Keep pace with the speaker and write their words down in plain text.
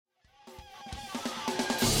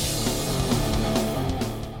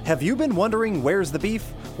Have you been wondering where's the beef?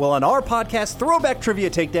 Well, on our podcast, Throwback Trivia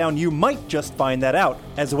Takedown, you might just find that out,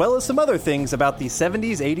 as well as some other things about the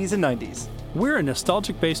 70s, 80s, and 90s. We're a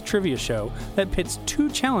nostalgic-based trivia show that pits two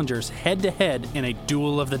challengers head-to-head in a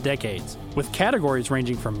duel of the decades, with categories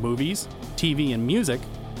ranging from movies, TV, and music,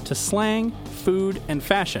 to slang, food, and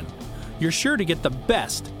fashion. You're sure to get the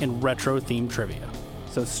best in retro-themed trivia.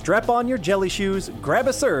 So strap on your jelly shoes, grab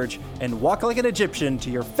a surge, and walk like an Egyptian to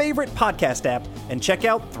your favorite podcast app and check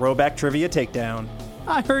out Throwback Trivia Takedown.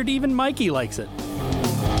 I heard even Mikey likes it.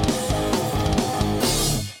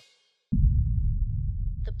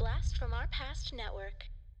 The Blast from Our Past Network.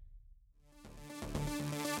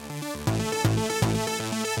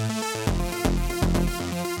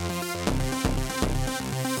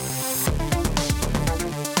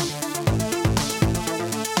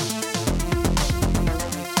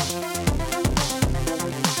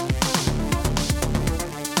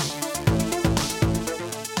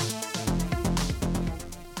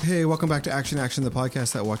 Hey, welcome back to Action Action, the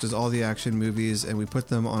podcast that watches all the action movies and we put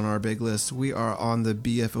them on our big list. We are on the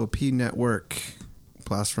BFOP network.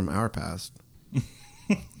 Blast from Our Past.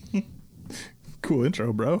 Cool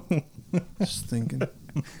intro, bro. Just thinking.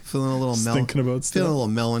 Feeling a little Thinking about stuff. feeling a little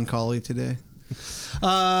melancholy today.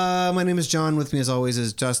 My name is John. With me as always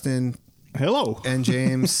is Justin Hello. and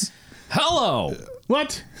James. Hello.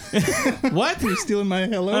 What? What? You're stealing my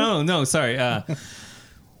hello? Oh no, sorry.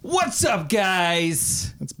 What's up,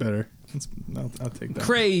 guys? That's better. I'll take that.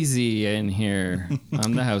 Crazy in here.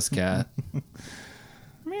 I'm the house cat.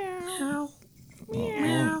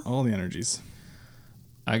 All the energies.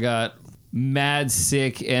 I got mad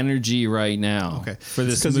sick energy right now. Okay. For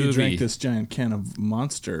this Because movie. you drank this giant can of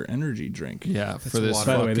Monster energy drink. Yeah, for this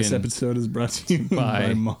water. By the way, this fucking- episode is brought to you By-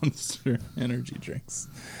 by Monster energy drinks.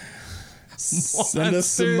 Send us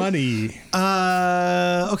some Monster. money.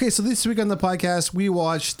 Okay, so this week on the podcast, we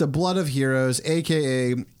watched The Blood of Heroes,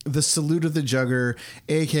 a.k.a. The Salute of the Jugger,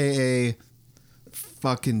 a.k.a.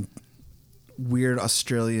 fucking weird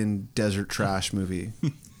Australian desert trash movie.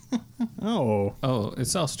 Oh. Oh,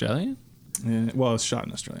 it's Australian? Yeah, well, it's shot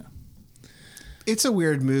in Australia. It's a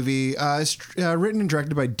weird movie. It's written and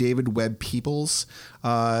directed by David Webb Peoples.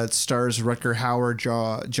 It stars Rutger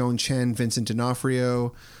Hauer, Joan Chen, Vincent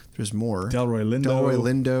D'Onofrio. There's more. Delroy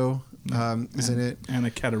Lindo. Is in it.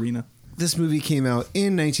 Anna Katerina. This movie came out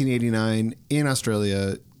in 1989 in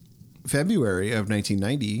Australia, February of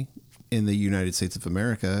 1990 in the United States of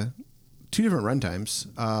America. Two different runtimes.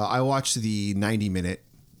 I watched the 90-minute,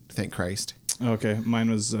 thank Christ. Okay,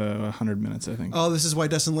 mine was 100 minutes, I think. Oh, this is why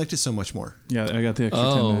Dustin liked it so much more. Yeah, I got the extra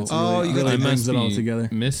 10 Oh. minutes. It Oh, you got really the- brings it all together.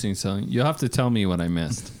 missing something. You'll have to tell me what I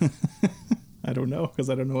missed. I don't know, because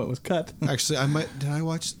I don't know what was cut. Actually, did I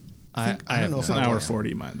watch? I don't know have if It's an I hour watched.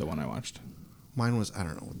 40, the one I watched. Mine was, I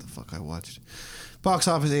don't know what the fuck I watched. Box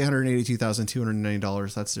office,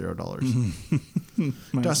 $882,290. That's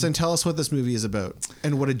 $0. Dustin, tell us what this movie is about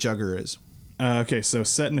and what a jugger is. Okay, so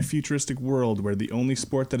set in a futuristic world where the only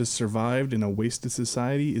sport that has survived in a wasted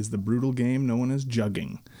society is the brutal game known as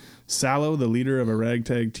jugging. Sallow, the leader of a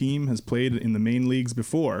ragtag team, has played in the main leagues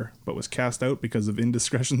before, but was cast out because of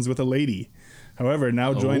indiscretions with a lady. However,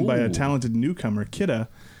 now joined by a talented newcomer, Kidda,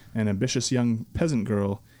 an ambitious young peasant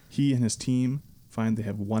girl, he and his team find they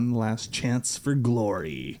have one last chance for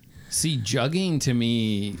glory. See, jugging to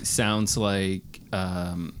me sounds like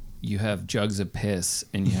you have jugs of piss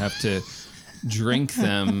and you have to drink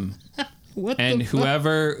them. And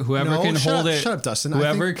whoever No, can shut hold up- it, shut up, Dustin. I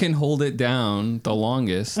whoever think- can hold it down the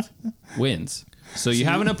longest wins. So you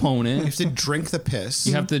have an You opponent. have to drink the piss.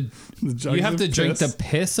 You have to jugs of drink piss. the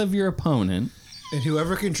piss of your opponent. And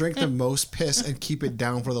whoever can drink the most piss and keep it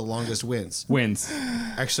down for the longest wins. Wins.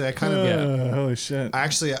 Actually, I kind of... Holy shit.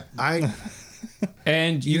 Actually, I...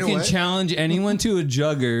 And you know can what? challenge anyone to a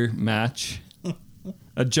jugger match.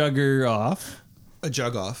 A jugger off. A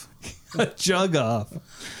jug off. A jug off.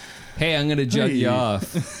 Hey, I'm going to jug you Hey.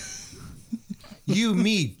 off. You,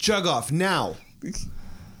 me, jug off now.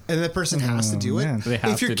 And that person has to do it. man. They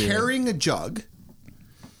have If you're to do it. carrying a jug,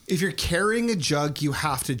 you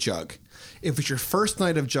have to jug. If it's your first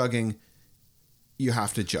night of jugging, you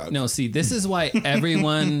have to jug. No, see, this is why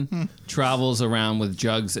everyone travels around with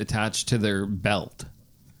jugs attached to their belt.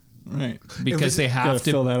 Right. Because they gotta have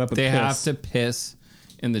to fill that up with they piss. have to piss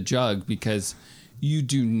in the jug because you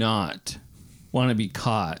do not want to be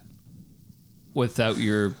caught without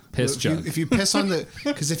your piss jug. If you piss on the...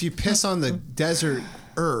 Because if you piss on the desert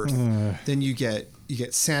earth, then you get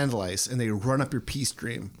sand lice and they run up your pee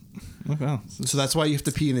stream. Oh, wow. So that's why you have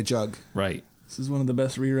to pee in a jug. Right. This is one of the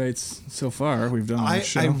best rewrites so far we've done on the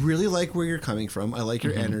show. I really like where you're coming from. I like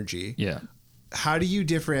your energy. Yeah. how do you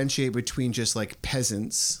differentiate between just like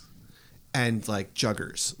peasants and like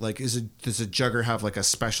juggers? Like, does a jugger have like a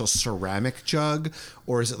special ceramic jug,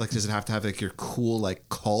 or is it like, does it have to have like your cool like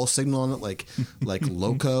call signal on it, like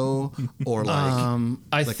loco, or like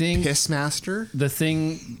I like think piss master? the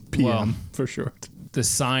thing, PM well, for short. the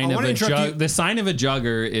sign I of wanna a interrupt you. the sign of a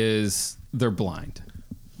jugger is they're blind.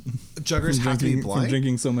 Juggers have to be From blind.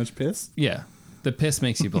 drinking so much piss. Yeah, the piss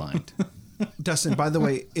makes you blind. Dustin, by the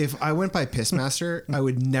way, if I went by Pissmaster, I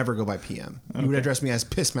would never go by PM. You would address me as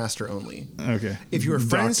Pissmaster only. Okay. If you were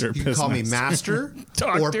friends, Dr. you could call me Pissmaster.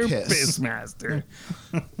 Master or Piss. Master.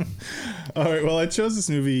 All right. Well, I chose this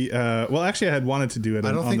movie. Well, actually, I had wanted to do it I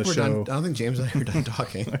on don't think the we're show. done. I don't think James and I are done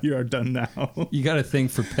talking. You are done now. You got a thing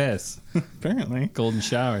for piss. Apparently. Golden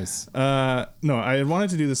showers. No, I had wanted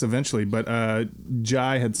to do this eventually, but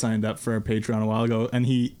Jai had signed up for our Patreon a while ago, and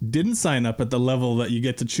he didn't sign up at the level that you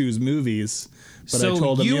get to choose movies. But So I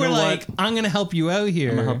told him, you were know like, what? I'm going to help you out here.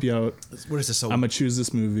 I'm gonna help you out. What is this? So, I'm gonna choose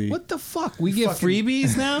this movie. What the fuck? We get Fucking-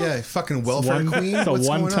 freebies now? yeah, fucking welfare queen. It's a What's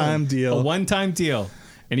going one-time on? deal. A one-time deal.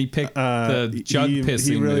 And he picked the jug pissing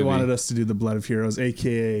He really movie. wanted us to do the Blood of Heroes,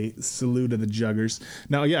 aka Salute of the Juggers.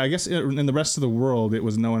 Now, yeah, I guess in the rest of the world it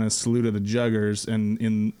was known as Salute of the Juggers, and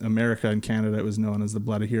in America and Canada it was known as the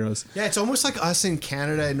Blood of Heroes. Yeah, it's almost like us in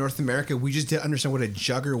Canada and North America. We just didn't understand what a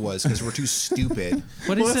jugger was because we're too stupid.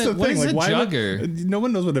 What Well, is that's it? the What thing, is like, a why would- jugger? no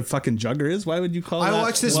one knows what a fucking jugger is. Why would you call I that?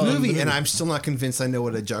 watched this Well, movie and I'm still not convinced I know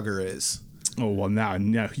what a jugger is. Oh well, now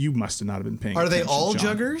you must have not been paying. Are they attention, all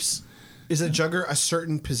John. juggers? Is a jugger a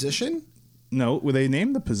certain position? No, well, they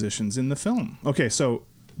named the positions in the film. Okay, so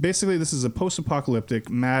basically this is a post-apocalyptic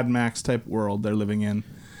Mad Max type world they're living in.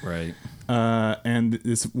 Right. And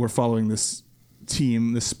we're following this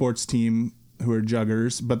team, this sports team, who are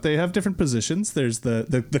juggers, but they have different positions. There's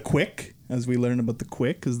the quick, as we learn about the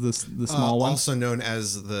quick, is the small one. Also known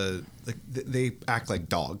as they act like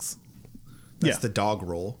dogs. That's Yeah. the dog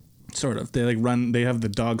role. Sort of. They like run. They have the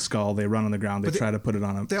dog skull. They run on the ground. They But try to put it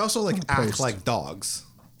on a. They also like act post. like dogs.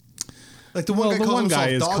 Like the Well, one guy the calls one guy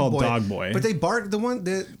himself is called Dog Boy. But they bark. The one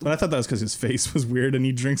that But I thought that was because his face was weird and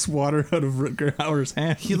he drinks water out of Rutger Hauer's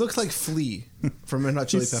hand. he looks like Flea from Red Hot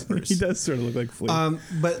Chili Peppers. He does sort of look like Flea.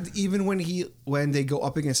 But even when they go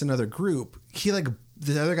up against another group, he like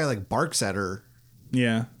the other guy like barks at her.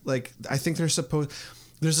 Yeah. Like I think there's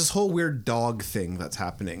this whole weird dog thing that's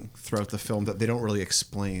happening throughout the film that they don't really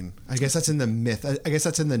explain. I guess that's in the myth. I guess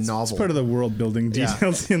that's in the novel. It's part of the world building Yeah.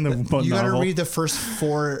 details in the novel. You got to read the first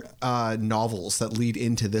 4 novels that lead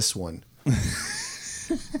into this one.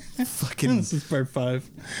 Fucking. This is part 5.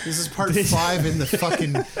 This is part 5 in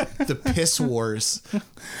the piss wars.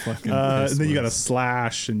 And then you got a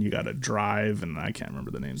Slash and you got a Drive and I can't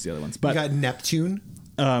remember the names of the other ones. But You got Neptune.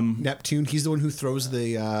 Neptune. He's the one who throws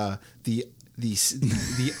the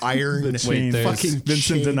iron The chain. there's fucking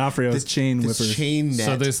Vincent D'Onofrio's chain this whippers. chain net.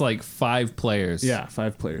 So there's like 5 players. Yeah,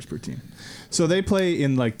 5 players per team. So they play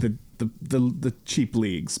in like the cheap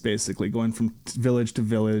leagues, basically going from village to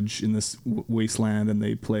village in this wasteland, and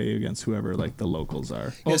they play against whoever like the locals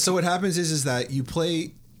are. Yeah, so what happens is that you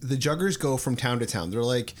play. The juggers go from town to town. They're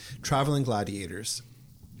like traveling gladiators.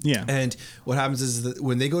 Yeah, And what happens is that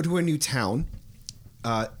when they go to a new town,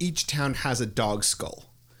 each town has a dog skull.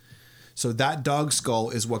 So that dog skull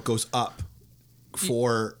is what goes up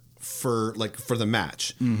for the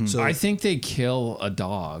match. So I think they kill a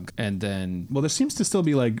dog and then well, there seems to still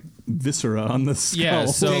be like viscera on the skull. yeah,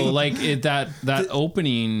 so like that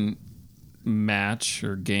opening match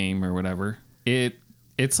or game or whatever,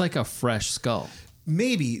 it's like a fresh skull.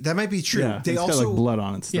 maybe that might be true. yeah, They it's also got like blood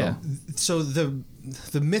on it still. Yeah. so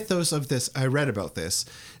the mythos of this, I read about this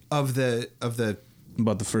of the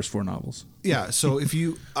About the first 4 novels. yeah. So if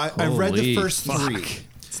you I read the Holy first fuck. 3.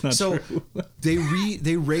 It's not So true.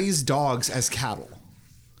 they raise dogs as cattle.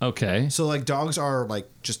 Okay. So like dogs are like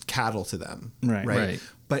just cattle to them, Right. Right.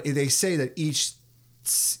 But they say that each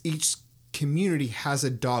community has a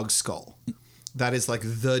dog skull that is like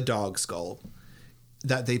the dog skull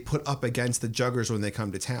that they put up against the juggers when they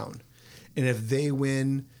come to town, and if they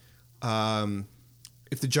win,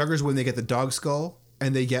 if the juggers win, they get the dog skull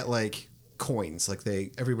and they get like coins, like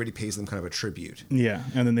everybody pays them kind of a tribute. Yeah,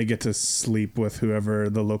 and then they get to sleep with whoever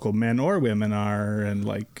the local men or women are, and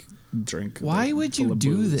like drink. Why like, would full you of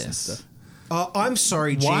do booze and this? stuff. I'm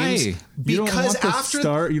sorry, Why? James. You don't Because want the after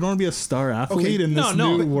star, you don't want to be a star athlete in this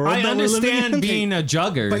No, new world. I that we're living understand in? being a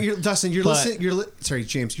jugger. But Dustin, you're But- listening. Sorry,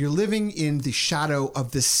 James. You're living in the shadow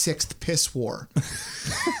of the 6th piss war.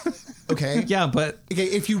 Okay. yeah, but Okay.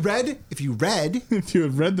 If you read, If you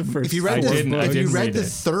have read the first, if you read, I the, didn't- I if you didn't read read the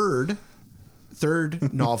it.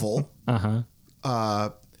 third novel,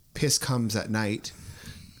 Piss Comes at Night.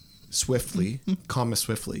 swiftly, comma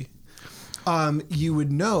swiftly, you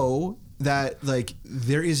would know that like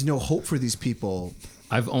there is no hope for these people.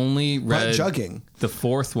 I've only read jugging. the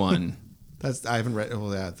fourth one. I haven't read.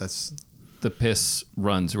 Oh yeah, that's The piss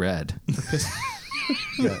runs red.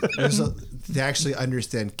 yeah. They actually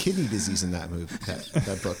understand kidney disease in that movie.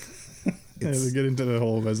 That book. Yeah, they get into the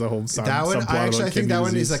whole science. That one, I think that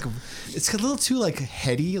one is like. like it's a little too like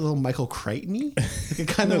heady, a little Michael Crichton-y. Like it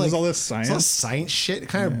kind of like there's all this it's all science. science shit. It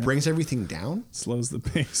kind of brings everything down. Slows the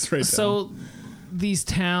pace right down. So these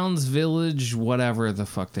towns, village, whatever the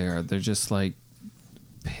fuck they are, they're just like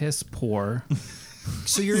piss poor.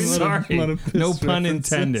 So you're Sorry, no pun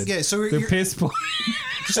intended. Yeah, so they're piss poor.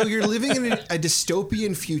 So you're living in a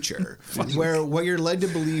dystopian future where what you're led to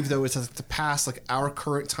believe though is that the past, like our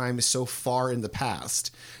current time, is so far in the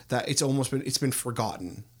past that it's been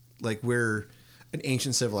forgotten. Like we're an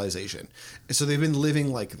ancient civilization, and so they've been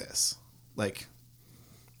living like this, like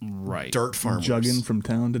Right. dirt farmers, jugging from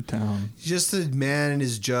town to town. just a man and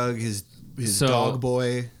his jug, his So- dog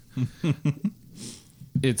boy.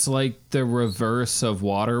 It's like the reverse of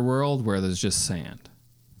Waterworld, where there's just sand,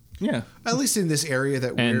 Yeah. At least in this area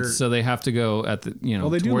that and we're. so they have to go at the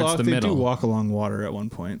Well, they do towards walk. the They middle. do walk along water at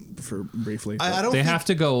one point for briefly. I don't They think have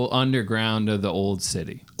to go underground to the old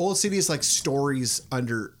city. Old City is like stories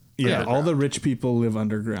under. Yeah, all underground. the rich people live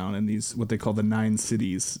underground in these what they call the 9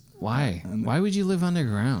 cities. Why? Why would you live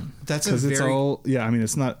underground? That's a Because very. it's all I mean,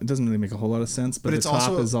 it's not. It doesn't really make a whole lot of sense. But, But the it's top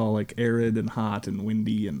also- is all like arid and hot and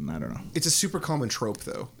windy and I don't know. It's a super common trope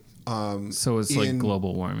though. So it's like in-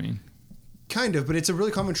 global warming. Kind of, but it's a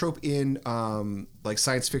really common trope in like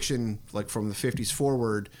science fiction, like from the 50s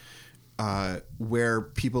forward, where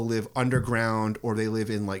people live underground or they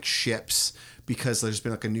live in like ships because there's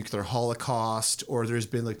been like a nuclear holocaust or there's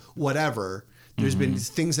been like whatever. There's been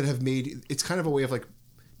things that have made it's kind of a way of like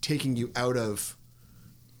taking you out of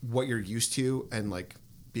what you're used to and like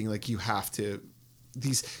being like you have to.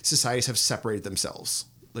 These societies have separated themselves,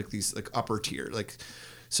 like these like upper tier, like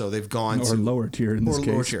so they've gone Or to lower tier in this or case.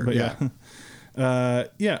 lower tier, but yeah.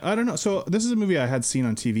 yeah, I don't know. So this is a movie I had seen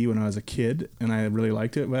on TV when I was a kid, and I really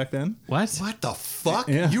liked it back then. What? What the fuck?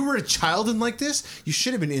 Yeah. You were a child and like this? You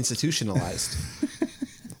should have been institutionalized.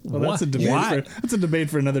 Well, that's a debate. Why? That's a debate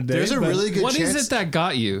for another day. There's a but- really good What chance. is it that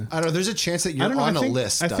got you? I don't know. There's a chance that I you're don't know. on I think, a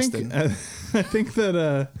list, I Dustin. think, I think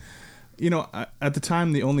that at the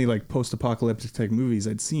time the only like post-apocalyptic type movies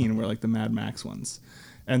I'd seen were like the Mad Max ones,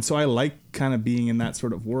 and so I like kind of being in that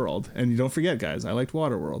sort of world. And you don't forget, guys, I liked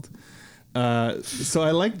Waterworld. So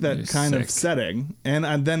I like that You're kind of sick. setting,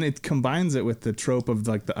 and then it combines it with the trope of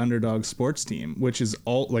like the underdog sports team, which is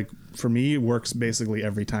all like for me works basically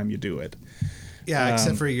every time you do it. yeah,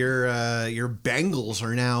 except for your Bengals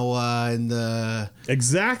are now in the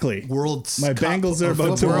Exactly. World My Cup Bengals are of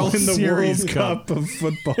about to football. win the Series World Cup of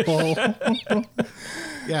football.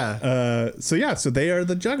 Yeah. So they are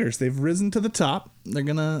the juggers. They've risen to the top. They're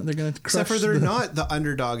gonna crush. Except for they're not the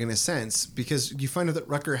underdog in a sense because you find out that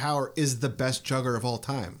Rutger Hauer is the best jugger of all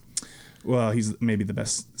time. Well, he's maybe the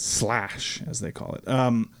best slash, as they call it.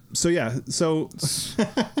 So yeah. So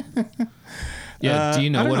Yeah, do you I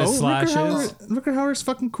know don't what a slash is? Rutger Hauer's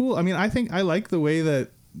fucking cool. I mean, I think I like the way that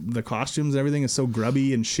the costumes, everything is so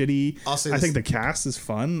grubby and shitty. I'll say I this- think the cast is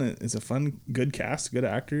fun. It's a fun, good cast, good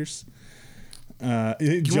actors.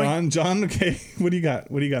 John. Okay, what do you got?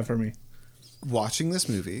 What do you got for me? Watching this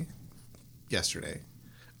movie yesterday,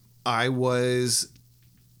 I was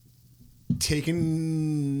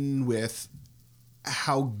taken with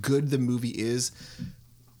how good the movie is.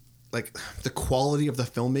 Like the quality of the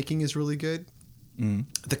filmmaking is really good.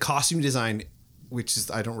 The costume design, which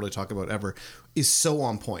is I don't really talk about ever, is so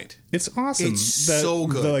on point. It's awesome. It's so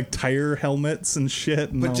good. The like tire helmets and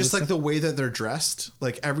shit. And But all just this like stuff. the way that they're dressed,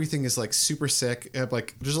 like everything is like super sick. And,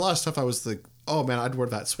 like there's a lot of stuff I was like, oh man, I'd wear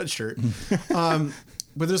that sweatshirt.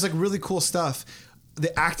 But there's like really cool stuff.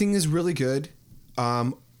 The acting is really good.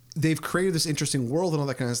 They've created this interesting world and all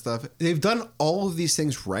that kind of stuff. They've done all of these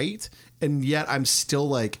things right, and yet I'm still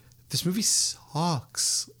like, this movie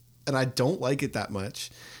sucks, and I don't like it that much,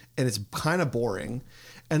 and it's kind of boring.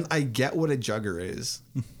 And I get what a jugger is,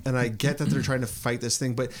 and I get that they're trying to fight this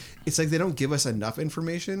thing, but it's like they don't give us enough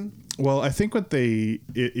information. Well, I think what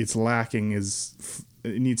it's lacking is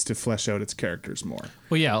it needs to flesh out its characters more.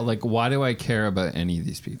 Well, yeah, like why do I care about any of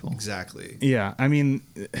these people? Exactly. Yeah, I mean,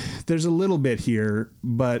 there's a little bit here,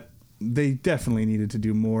 but they definitely needed to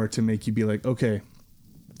do more to make you be like, okay,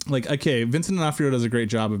 Vincent D'Onofrio does a great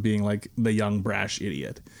job of being like the young brash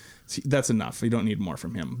idiot. See, that's enough. You don't need more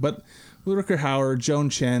from him. But with Rutger Hauer, Joan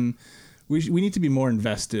Chen, we need to be more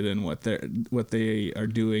invested in what they are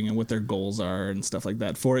doing and what their goals are and stuff like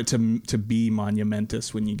that for it to be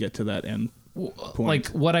monumentous when you get to that end point. Like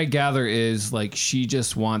what I gather is like she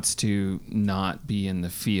just wants to not be in the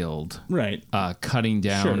field, right? Cutting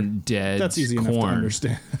down dead. That's easy corn. enough to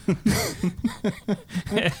understand.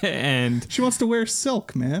 And she wants to wear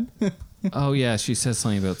silk, man. oh yeah, she says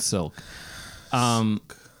something about silk.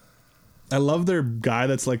 I love their guy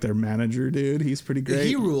that's like their manager, dude. He's pretty great.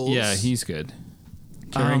 He rules. Yeah, he's good.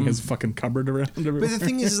 Carrying his fucking cupboard around everywhere. But the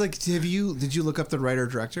thing is like, did you look up the writer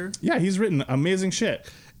director? Yeah, he's written amazing shit.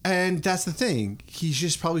 And that's the thing. He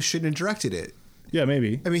just probably shouldn't have directed it. Yeah,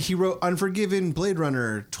 maybe. I mean, he wrote Unforgiven, Blade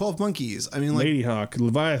Runner, 12 Monkeys. I mean, like Lady Hawk,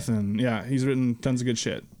 Leviathan. Yeah, he's written tons of good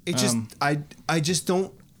shit. it just I just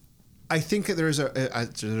don't. I think that there's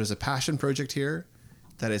a passion project here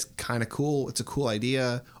that is kind of cool. It's a cool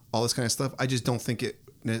idea. All this kind of stuff. I just don't think it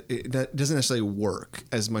doesn't necessarily work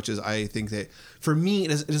as much as I think that for me,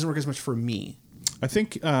 it doesn't work as much for me. I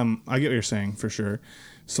think I get what you're saying for sure.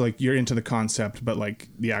 So like you're into the concept, but like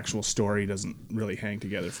the actual story doesn't really hang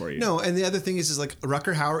together for you. No, and the other thing is like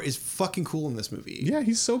Rutger Hauer is fucking cool in this movie. Yeah,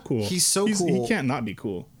 he's so cool. He's so cool. He can't not be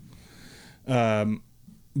cool.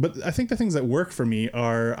 But I think the things that work for me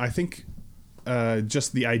are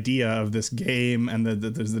just the idea of this game and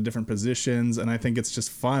there's the different positions, and I think it's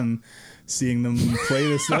just fun seeing them play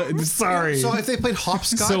this. Sorry. So if they played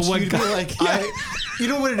hopscotch, So what you'd be like, you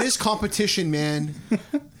know what it is? Competition, man.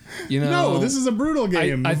 You know, No, this is a brutal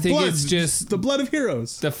game. I think Blood, it's just the blood of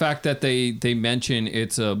heroes. the fact that they mention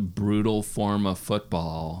it's a brutal form of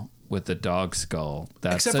football with the dog skull.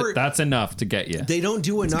 That's Except for- that's enough to get you. They don't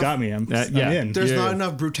do enough. Got me. I'm yeah. in. There's Yeah. not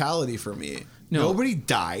enough brutality for me. No. Nobody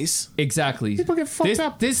dies. Exactly. People get fucked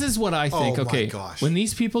up. This is what I think. Oh my Okay, gosh. when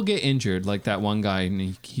these people get injured, like that one guy,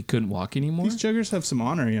 and he couldn't walk anymore, These juggers have some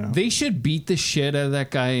honor, you know. they should beat the shit out of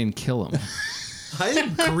that guy and kill him.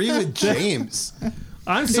 I agree with James.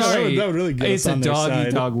 I'm sorry. that would really get it's us a on their dog eat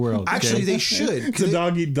side. dog world. okay? Actually, they should. It's a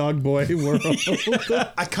dog eat dog boy world.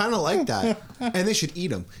 I kind of like that, and they should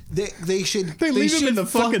eat him. They should. They leave him should in the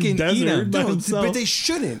fucking fucking eat desert him. by No, himself. but they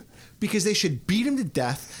shouldn't, because they should beat him to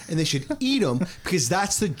death, and they should eat him because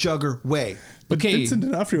that's the Jugger way. Okay, Vincent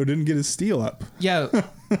D'Onofrio didn't get his steel up. yeah.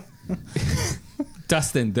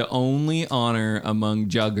 Dustin, the only honor among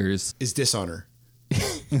juggers Is dishonor.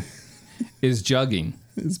 is jugging.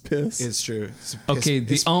 His piss. It's true. Okay,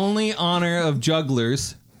 the only honor of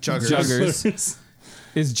jugglers Juggers.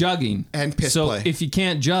 is jugging. And piss so play. if you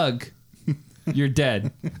can't jug, you're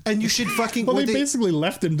dead. And you should fucking. Well, what they basically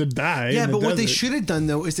left him to die. yeah, in the but what they desert. should have done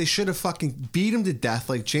though is they should have fucking beat him to death,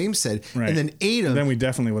 like James said, Right. and then ate him, Then we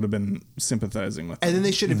definitely would have been sympathizing with and him. then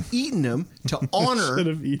they should have eaten him to honor Should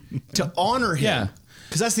have eaten. to honor him. Yeah.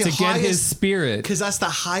 Because that's the To get highest his spirit. Because that's the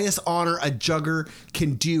highest honor a jugger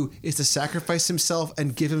can do is to sacrifice himself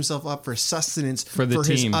and give himself up for sustenance For the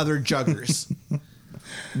his team. other juggers.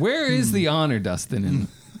 Where is the honor, Dustin? And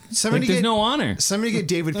Somebody like, there's get, no honor. Somebody get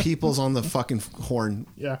David Peoples on the fucking horn.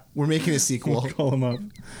 Yeah. We're making a sequel. Call him up.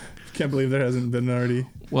 Can't believe there hasn't been already.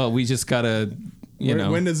 Well, we just gotta,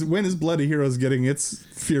 When is Bloody Heroes getting its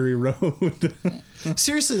Fury Road?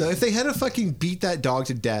 Seriously though, if they had to fucking beat that dog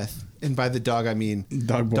to death, and by the dog I mean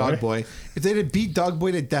Dog Boy. if they'd have beat Dog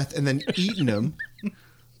Boy to death and then eaten him,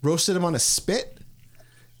 roasted him on a spit,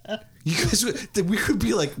 you guys we would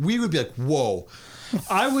be like, whoa.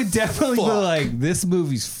 I would definitely be Fuck. like, this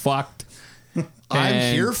movie's fucked. I'm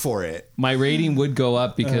And here for it. My rating would go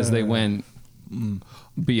up because they went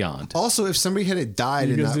beyond. Also, if somebody had died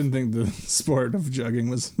You in guys that, didn't think the sport of jugging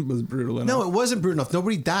was brutal enough? no, it wasn't brutal enough.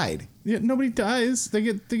 Nobody died. Yeah, nobody dies. They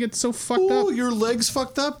get so fucked Oh, up. your legs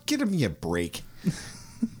fucked up. Give me a break.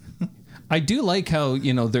 I do like how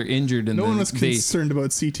they're injured and No then one was they. concerned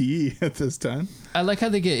about CTE at this time. I like how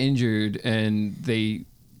they get injured and they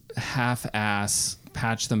half-ass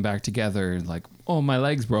patch them back together. Like, oh, my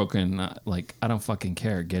leg's broken. Like, I don't fucking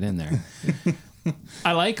care. Get in there.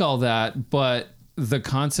 I like all that, but the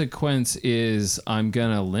consequence is I'm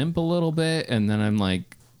gonna limp a little bit, and then I'm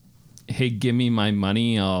like, hey, give me my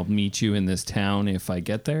money. I'll meet you in this town if I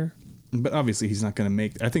get there. But obviously, he's not going to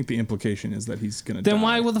make. I think the implication is that he's going to. Then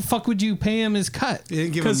why the fuck would you pay him his cut? They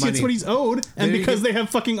didn't give him Because money. it's what he's owed, and didn't because give- they have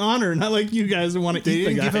fucking honor, not like you guys who want to They eat the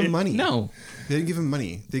didn't guy. give him money. No. They didn't give him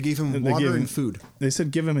money. They gave him They water gave him- and food. They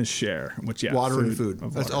said give him his share, which Water and food.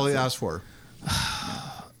 of That's water all and he food. asked for.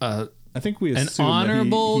 I think we An assume that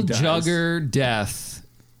honorable he dies. jugger death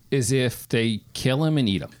is if they kill him and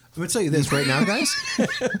eat him. I'm gonna tell you this right now, guys.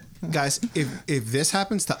 Guys, if this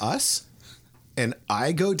happens to us, and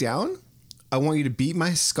I go down, I want you to beat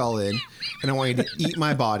my skull in, and I want you to eat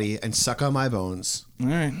my body and suck on my bones. All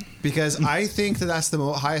right. Because I think that that's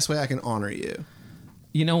the highest way I can honor you.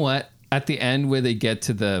 You know what? At the end where they get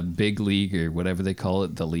to the big league or whatever they call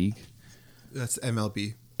it, the league, That's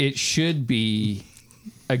MLB. it should be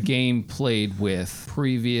a game played with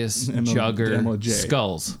previous jugger MLJ.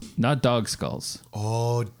 skulls, not dog skulls.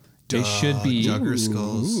 Oh, They should be Jugger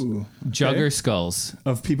skulls. Ooh. jugger skulls.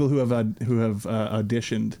 Of people who have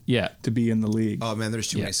auditioned Yeah. to be in the league. Oh man, there's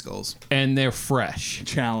too Yeah. many skulls. And they're fresh.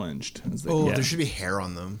 Challenged. As they Oh, Yeah. there should be hair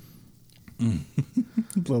on them. a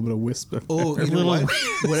little bit of wisp. Oh, you know what?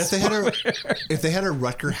 What if they had a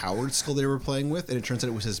Rutger Hauer skull they were playing with, and it turns out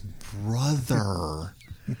it was his brother,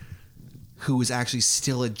 who was actually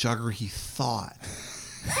still a jugger, he thought.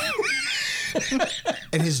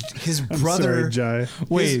 And his brother. Sorry, Jai.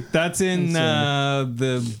 Wait, that's in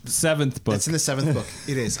the 7th book. That's in the 7th book.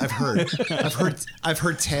 It is. I've heard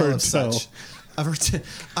tale Heard of tell. such. I've heard.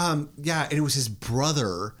 Yeah, and it was his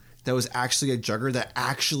brother that was actually a jugger that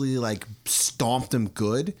actually like stomped him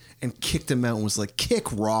good and kicked him out and was like,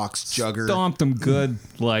 "Kick rocks, jugger." Stomped them good,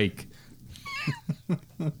 like.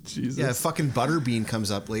 Jesus. Yeah, fucking Butterbean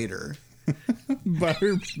comes up later.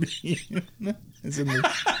 Butterbean is in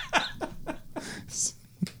the.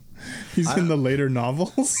 He's in the later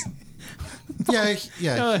novels. Yeah,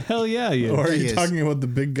 yeah. Oh, hell yeah. Yeah, Or are he you is. talking about the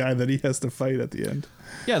big guy that he has to fight at the end?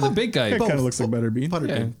 yeah the big guy. That kind of looks like Butterbean. Yeah,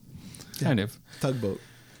 Butterbean. kind of. Tugboat.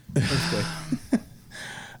 Earthquake.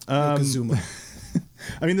 Yokozuna.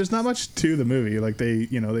 I mean, there's not much to the movie. Like they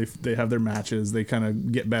have their matches. They kind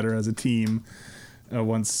of get better as a team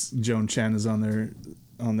once Joan Chen is on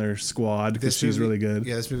their squad because she's movie- really good.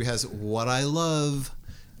 Yeah, this movie has what I love: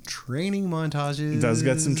 training montages. It does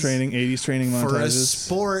get some training, 80s training for a montages.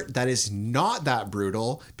 sport that is not that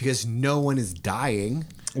brutal because no one is dying.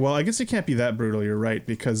 Well, I guess it can't be that brutal. You're right,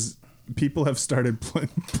 because people have started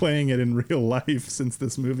playing it in real life since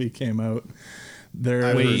this movie came out.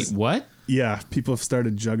 Wait, what? Yeah, people have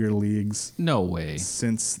started jugger leagues No way.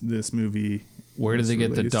 since this movie. Where do was they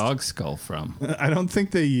get the released. dog skull from? I don't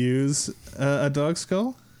think they use a dog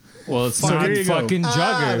skull. Well, it's So not here you go. fucking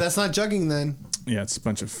jugger. That's not jugging then. Yeah, it's a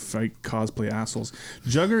bunch of fight cosplay assholes.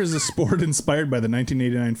 Jugger is a sport inspired by the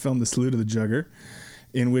 1989 film The Salute of the Jugger,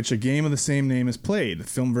 in which a game of the same name is played. The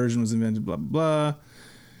film version was invented, blah, blah, blah.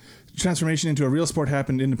 Transformation into a real sport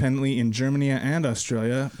happened independently in Germany and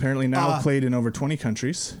Australia. Apparently now played in over 20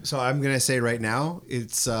 countries. So I'm gonna say right now,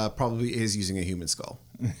 it's probably is using a human skull.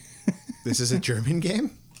 This is a German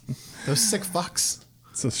game. Those sick fucks.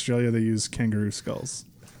 It's Australia, they use kangaroo skulls.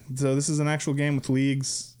 So this is an actual game with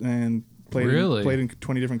leagues and played in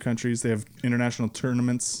 20 different countries. They have international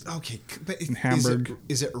tournaments. Okay, but In Hamburg.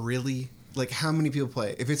 is it really like how many people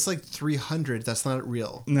play? If it's like 300, that's not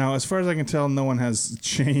real. Now, as far as I can tell, no one has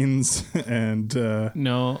chains and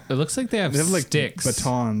No, it looks like they have like sticks.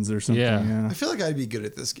 batons or something. Yeah. I feel like I'd be good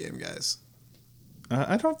at this game, guys.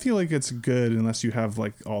 I don't feel like it's good unless you have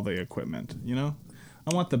like all the equipment. You know,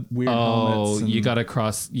 I want the weird Oh, helmets. you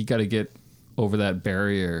got to get over that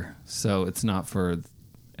barrier, so it's not for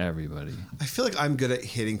everybody. I feel like I'm good at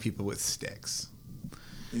hitting people with sticks.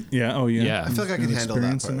 Yeah. Oh, yeah. Yeah. I feel like I can Have handle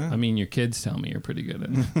that experience in part. I mean, your kids tell me you're pretty good at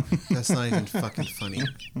it. That's not even fucking funny.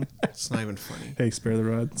 It's not even funny. Hey, spare the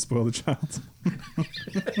rod, spoil the child.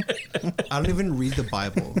 I don't even read the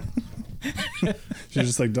Bible. She's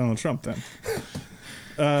just like Donald Trump then.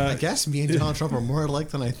 I guess me and Donald Trump are more alike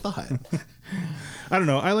than I thought. I don't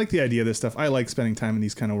know. I like the idea of this stuff. I like spending time in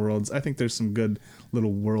these kind of worlds. I think there's some good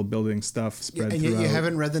little world building stuff spread And yet throughout. you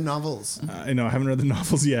haven't read the novels. I know. I haven't read the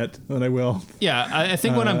novels yet, but I will. Yeah, I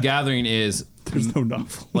think what I'm gathering is There's no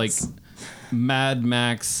novels. like Mad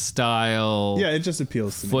Max style Yeah, it just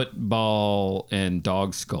appeals to me. football and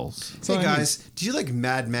dog skulls. So Hey I mean- guys, do you like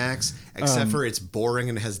Mad Max except for it's boring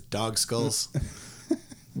and it has dog skulls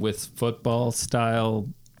With football style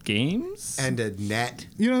games? and a net?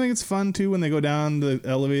 You don't think it's fun too when they go down the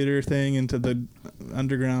elevator thing into the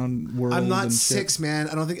underground world? I'm not and shit? 6, man.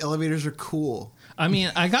 I don't think elevators are cool. I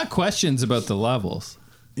mean, I got questions about the levels.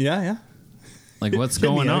 Yeah, yeah. Like, what's Hit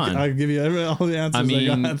me. going on? I'll give you all the answers I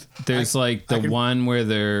mean, got. there's like the one where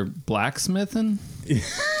they're blacksmithing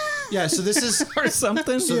Yeah, so this is or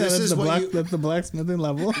something. So Yeah, this that's is the what that's the blacksmithing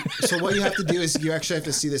level. so what you have to do is you actually have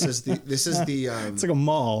to see this as the It's like a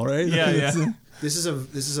mall, right? Yeah, It's- yeah. this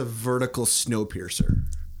is a vertical snow piercer.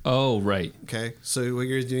 Oh, right. Okay, so what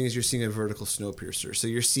you're doing is you're seeing a vertical snow piercer. So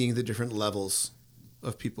you're seeing the different levels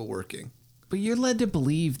of people working. But you're led to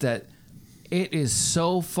believe that it is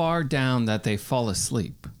so far down that they fall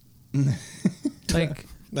asleep. Like,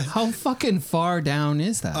 How fucking far down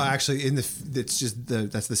is that? Actually, that's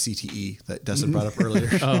the CTE that Dustin brought up earlier.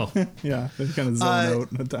 Oh, Yeah, they kind of zone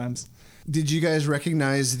out at times. Did you guys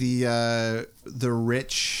recognize the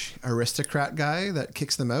rich aristocrat guy that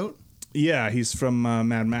kicks them out? Yeah, he's from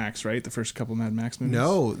Mad Max, right? The first couple Mad Max movies.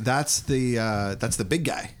 No, that's the big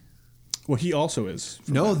guy. Well, he also is.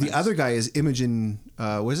 from No, Mad the Max. other guy is Imogen.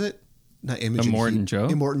 Was it not Imogen? Immortan Joe?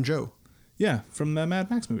 Immortan Joe. Yeah, from the Mad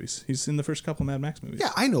Max movies. He's in the first couple Mad Max movies. Yeah,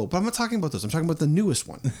 I know, but I'm not talking about those. I'm talking about the newest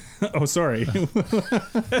one. Oh, sorry.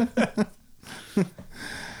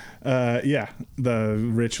 Yeah, the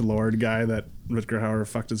rich lord guy that Rutger Hauer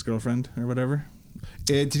fucked his girlfriend or whatever.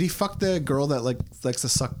 Did he fuck the girl that likes to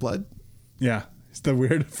suck blood? Yeah, it's the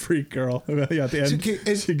weird freak girl. Yeah, at the end,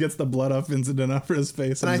 and- she gets the blood off Vincent for his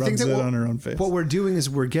face and, I think rubs that it what, on her own face. what we're doing is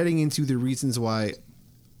we're getting into the reasons why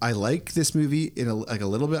I like this movie in a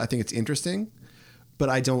little bit. I think it's interesting, but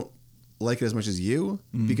I don't like it as much as you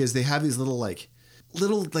because they have these little things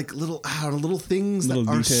Little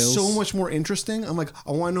that are details. so much more interesting. I'm like,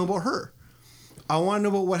 I want to know about her. I want to know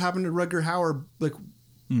about what happened to Rutger Hauer, like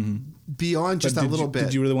beyond just But that little bit.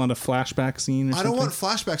 Did you really want a flashback scene or I something? don't want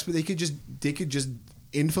flashbacks, but they could just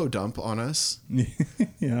info dump on us.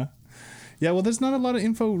 Yeah. Yeah, well, there's not a lot of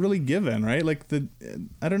info really given, right? Like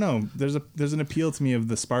I don't know. There's an appeal to me of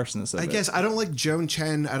the sparseness of I it. guess I don't like Joan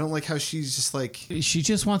Chen. I don't like how she's just like. she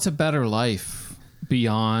just wants a better life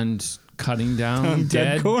beyond cutting down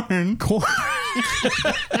dead corn.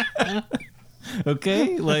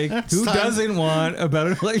 Okay, like who Son. doesn't want a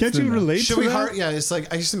better life? Can't than you that? relate Should to we that? Yeah, it's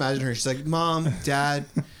like I just imagine her. She's like, Mom, Dad,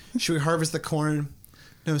 should we harvest the corn?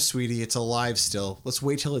 No, sweetie, it's alive still. Let's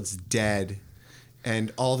wait till it's dead,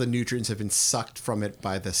 and all the nutrients have been sucked from it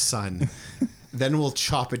by the sun. Then we'll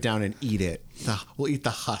chop it down and eat it. We'll eat the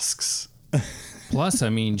husks. Plus, I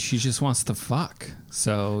mean, she just wants to fuck.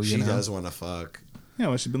 So She you know. does want to fuck. Yeah,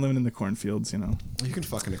 well, she's been living in the cornfields, you know. You can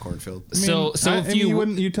fuck in a cornfield. I mean, So if you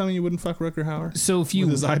wouldn't, you tell me you wouldn't fuck Rutger Hauer? So if you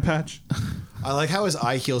With his eye patch? I like how his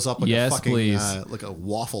eye heals up like Yes, a fucking please. like a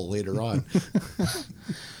waffle later on.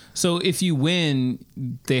 So if you win,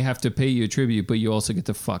 they have to pay you a tribute, but you also get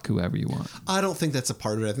to fuck whoever you want. I don't think that's a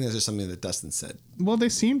part of it. I think that's just something that Dustin said. Well, they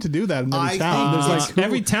seem to do that in every I town. think- There's like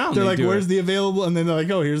every town They're they like, do where's it. the available? And then they're like,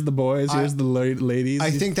 oh, here's the boys, here's the ladies.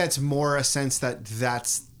 I think that's more a sense that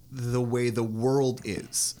that's the way the world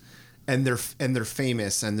is, and they're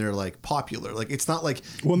famous and they're like popular. Like it's not like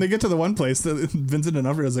when they get to the one place, Vincent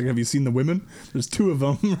D'Onofrio is like, have you seen the women? There's two of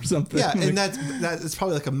them or something. yeah, Like, and that's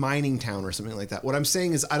probably like a mining town or something like that. What I'm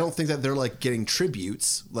saying is I don't think that they're like getting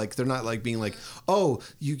tributes. Like they're not like being like, oh,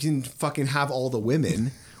 you can fucking have all the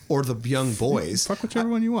women or the young boys. fuck whichever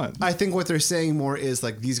one you want. I think what they're saying more is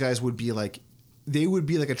like these guys would be like, they would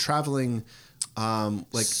be like a traveling,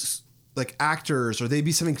 like actors, or they'd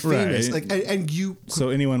be something famous. Right. Like and you. So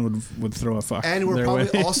anyone would throw a fuck. And we're their probably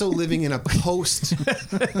way. also living in a post.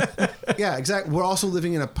 Yeah, exactly. We're also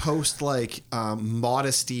living in a post like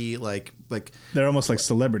modesty, like They're almost like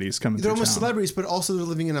celebrities coming. they're through almost town. celebrities, but also they're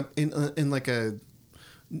living in like a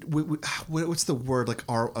what's the word, like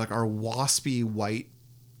our waspy white,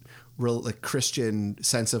 real like Christian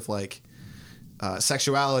sense of like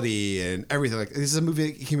sexuality and everything. Like this is a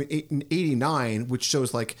movie that came in '89, which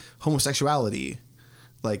shows like homosexuality,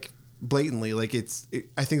 like blatantly. Like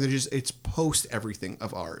I think it's post everything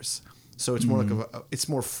of ours, so it's more like it's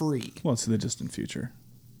more free. Well, it's the distant future.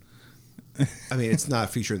 I mean, it's not a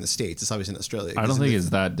feature in the States. It's obviously in Australia. I don't think it's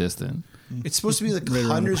that distant. It's supposed to be like Right around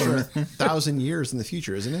the hundreds or corner. 1,000 years in the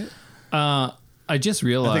future, isn't it? I just I think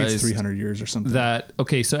realized it's 300 years or something. that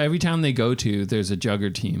okay, so every town they go to, there's a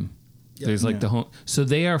jugger team. There's like Yeah. the home, so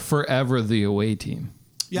they are forever the away team.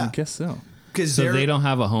 Yeah, I guess so. because So they don't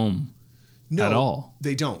have a home at all.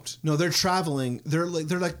 They don't. No, they're traveling. They're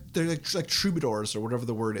like troubadours or whatever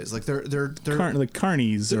the word is. Like they're Like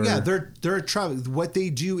carnies, or yeah, they're traveling. What they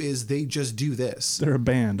do is they just do this. they're a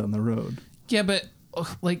band on the road. Yeah, but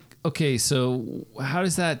like okay, so how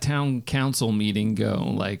does that town council meeting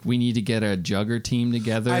go? Like we need to get a jugger team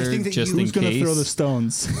together I think that just you- in Who's going to case. throw the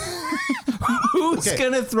stones? Who's Okay.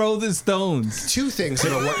 gonna throw the stones? Two things.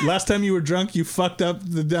 Last time you were drunk, you fucked up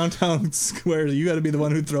the downtown square. You got to be the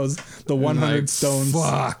one who throws the 100 Like, stones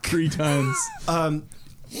fuck. 3 times.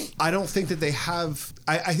 I don't think that they have.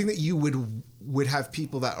 I think that you would have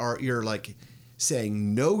people that you're like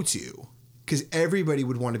saying no to, because everybody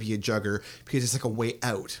would want to be a jugger because it's like a way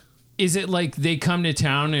out. Is it like they come to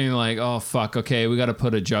town and you're like, oh fuck, okay, we got to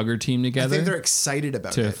put a jugger team I together? think they're excited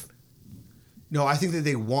about To- it. No, I think that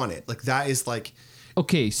they want it. Like that is like.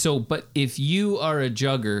 Okay, so but if you are a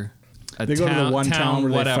jugger, They go to the one town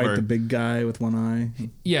where they fight the big guy with one eye.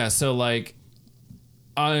 Yeah, so like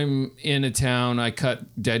I'm in a town. I cut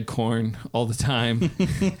dead corn all the time.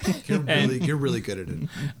 You're really good at it.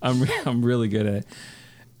 I'm really good at it.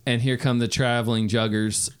 And here come the traveling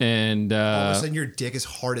juggers, and All of a sudden, your dick is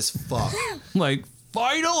hard as fuck. like,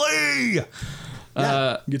 finally.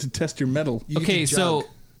 You get to test your metal. You get Okay, to so jug.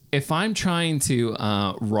 if I'm trying to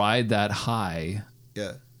ride that high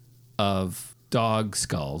Yeah. of dog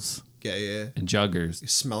skulls Yeah. and juggers, You're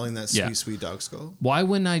smelling that Yeah. sweet, sweet dog skull. why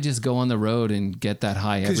wouldn't I just go on the road and get that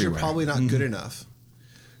high Because everywhere? you're probably not good enough.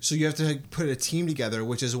 So you have to like, put a team together,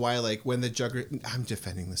 which is why, like, when the jugger... I'm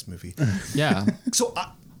defending this movie. Yeah. So,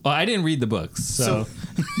 Well, I didn't read the books, so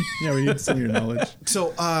Yeah, we need some of your knowledge.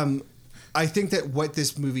 I think that what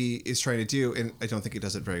this movie is trying to do, and I don't think it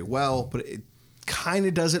does it very well, but it kind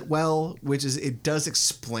of does it well, which is it does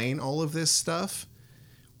explain all of this stuff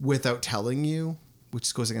without telling you,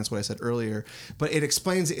 which goes against what I said earlier. But it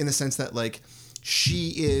explains it in the sense that, like,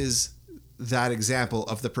 she is that example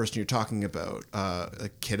of the person you're talking about,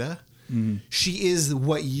 like Kidda. Mm-hmm. She is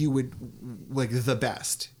what you would, like, the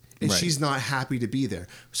best. And Right. she's not happy to be there.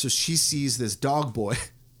 So she sees this dog boy.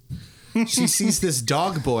 She sees this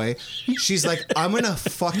dog boy. She's like, I'm gonna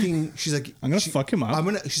fucking. She's like, I'm gonna fuck him up. I'm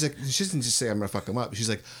gonna. She's like, she doesn't just say I'm gonna fuck him up. She's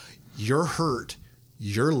like, you're hurt.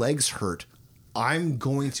 Your leg's hurt. I'm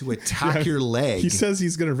going to attack your leg. He says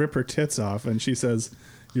he's gonna rip her tits off, and she says,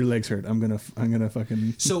 "Your leg's hurt. I'm gonna fucking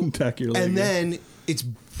attack your leg." And then it's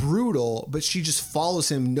brutal, but she just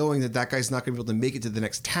follows him, knowing that that guy's not gonna be able to make it to the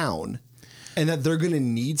next town. And that they're going to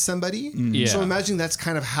need somebody. Yeah. So imagine that's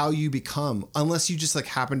kind of how you become, unless you just like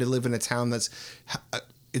happen to live in a town that's,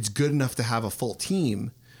 it's good enough to have a full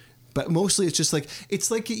team. But mostly it's just like,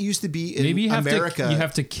 it's like it used to be in maybe you have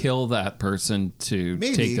America. to kill that person to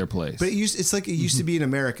Maybe, take their place. But it's like it used to be in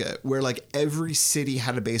America where like every city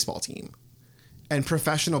had a baseball team. And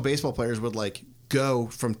professional baseball players would like go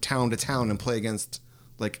from town to town and play against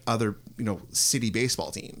like other, city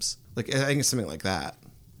baseball teams. Like I think it's something like that.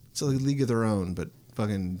 It's like a league of their own, but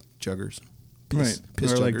fucking juggers. right,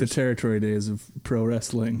 piss or like the juggers. territory days of pro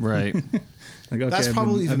wrestling. Right. Like, okay, That's I've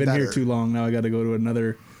probably been, even I've been here better. too long. Now I got to go to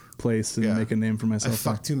another place and Yeah. make a name for I myself.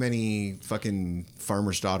 fucked too many fucking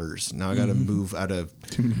farmers' daughters. Now I got to move out of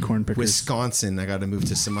Too many corn pickers. Wisconsin. I got to move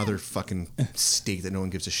to some other fucking state that no one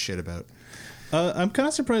gives a shit about. I'm kind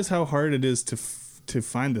of surprised how hard it is to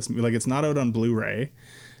find this movie. Like, it's not out on Blu-ray.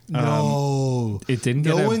 No, It didn't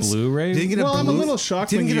get a Blu-ray? Didn't get a Well, I'm a Blu- little shocked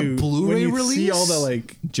Didn't when get you, a Blu-ray when you release. see all the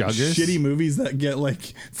like Juggers? shitty movies that get like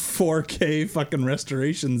 4K fucking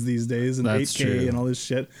restorations these days and That's 8K true. and all this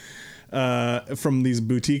shit from these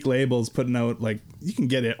boutique labels putting out like you can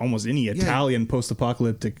get it almost any Italian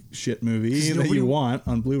post-apocalyptic shit movie that nobody- you want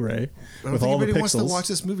on Blu-ray I don't with think all the anybody wants to pixels. watch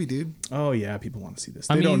this movie, dude. Oh yeah, people want to see this.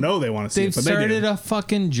 I They don't mean, know they want to see They've it, but they started do. a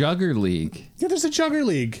fucking Jugger League. Yeah, there's a Jugger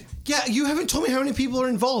League. Yeah, you haven't told me how many people are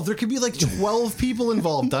involved. There could be like 12 people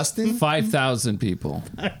involved, Dustin. 5,000 people.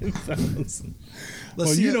 Let's Well,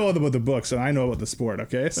 see you it. know about the books, and I know about the sport.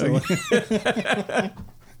 Okay, so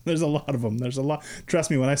there's a lot of them. There's a lot. Trust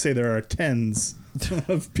me when I say there are tens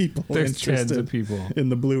of people There's interested tens of people. in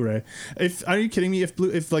the Blu-ray. Are you kidding me?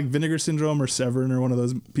 If like Vinegar Syndrome or Severin or one of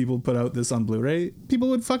those people put out this on Blu-ray, people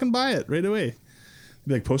would fucking buy it right away.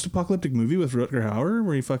 Be like post-apocalyptic movie with Rutger Hauer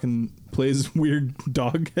where he fucking plays weird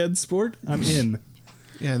dog head sport. I'm in.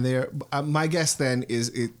 Yeah, and they're my guess then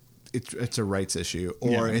is it's a rights issue, or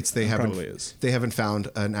Yeah, it's they it haven't probably is. they haven't found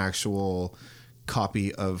an actual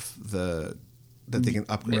copy of that they can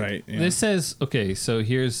upgrade. Right. Yeah. This says, okay, so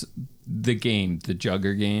here's the game, the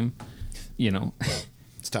Jugger game.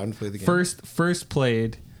 It's time to play the game. First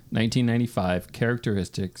played 1995.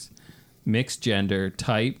 Characteristics: mixed gender,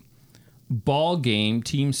 type, ball game,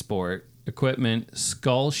 team sport, equipment,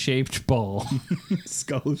 skull-shaped ball,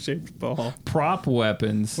 skull-shaped ball. prop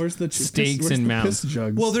weapons, Where's the stakes where's and the mounts. piss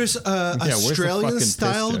jugs? Well, there's where's the Australian fucking piss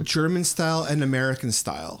style, jug? German style, and American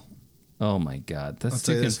style. Oh my god, that's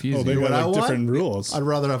tell too you this. confusing. Oh, they You know got what I like want? different rules. I'd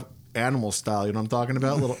rather have animal style. You know what I'm talking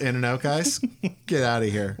about? Little in and out guys. Get out of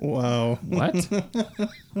here. Wow. What?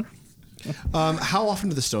 How often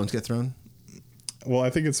do the stones get thrown? Well, I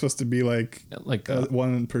think it's supposed to be like Like,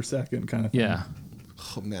 one per second kind of thing. yeah.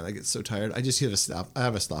 Oh man, I get so tired. I just hit a stop. I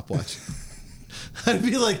have a stopwatch. I'd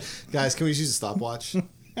be like, guys, can we just use a stopwatch? And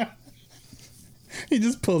He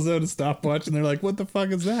just pulls out a stopwatch and they're like, what the fuck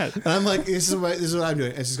is that? I'm like, this is what I'm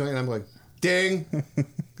doing. It's just going, and I'm going, ding,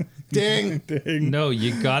 ding. Dang. No,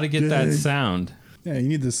 you got to get that sound. Yeah, you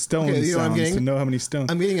need the stone Okay, you know what I'm sounds getting? to know how many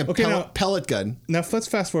stones. I'm getting a okay, pellet gun. now let's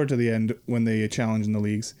fast forward to the end when they challenge in the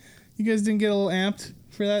leagues. You guys didn't get a little amped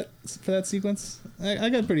for that sequence? I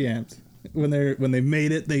got pretty amped when they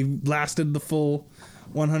made it. They lasted the full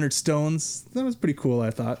 100 stones. That was pretty cool,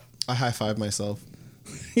 I thought. I high five myself.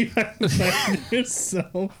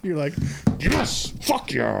 yourself. You're like, yes,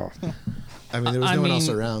 fuck yeah. I mean, there was I no one else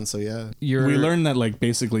mean- around, so yeah. We learned that like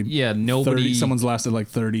basically, nobody. someone's lasted like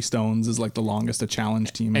 30 stones is like the longest a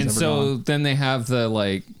challenge team has And ever so gone. then they have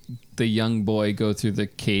the young boy go through the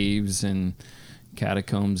caves and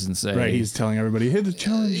catacombs and say, Right, he's telling everybody, hey, the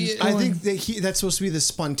challenge is I going. think that's supposed to be the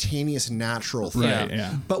spontaneous, natural thing. Right,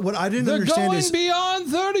 yeah. But what I didn't they're understand going is beyond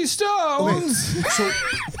 30 stones. so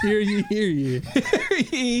Hear you.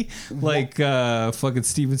 Like fucking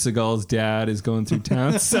Steven Seagal's dad is going through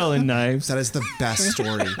town selling knives. that is the best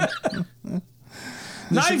story.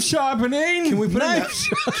 Knife sharpening. Can we put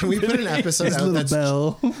an episode out that's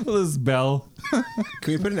bell. This bell. Can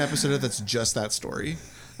we put an episode out that's just that story?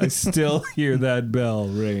 I still hear that bell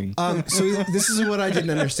ring. So this is what I didn't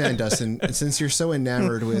understand, Dustin. And since you're so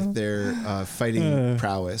enamored with their fighting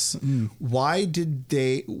prowess, why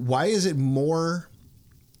is it more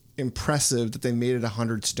impressive that they made it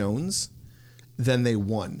 100 stones than they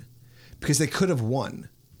won? Because they could have won.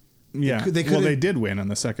 Yeah. They Well, could've- they did win in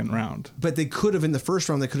the second round. But they could have in the first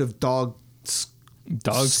round. They could have Dog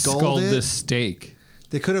skulled it. the steak.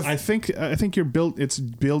 They could have. I think you're it's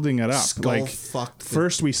building it up. Skull Like fucked the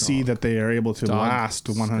first we see that they are able to Dog last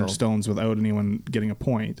 100 skull. stones without anyone getting a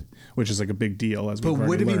point, which is like a big deal as But we've would it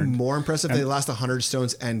already be learned. more impressive if they lost 100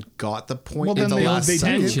 stones and got the point Well, in then the they last did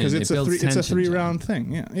second? tension. because It it's a builds tension, 3-round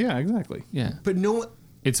thing. Yeah, exactly. Yeah. But no,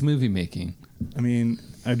 It's movie making. I mean,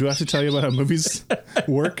 I do have to tell you about how movies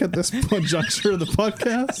work at this juncture of the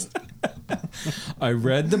podcast. I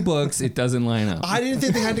read the books. It doesn't line up. I didn't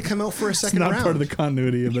think they had to come out for a It's second not round. part of the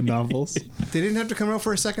continuity of the novels. They didn't have to come out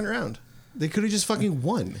for a second round. They could have just fucking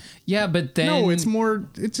won. Yeah, but then No, it's more.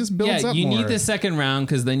 It just builds yeah, up you more. need the second round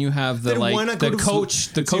because then you have the Then why not go the to-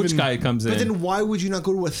 coach. The it's coach even- guy comes in. But then why would you not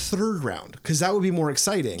go to a third round? Because that would be more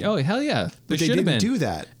exciting. oh hell yeah! but they should have didn't been. do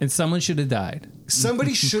that. And someone should have died.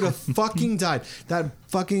 Somebody should have fucking died. That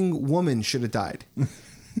fucking woman should have died.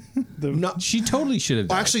 No, She totally should have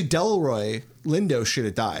died. actually, Delroy Lindo should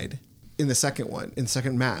have died in the second one, in the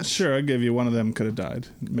second match. Sure, I'll give you one of them could have died.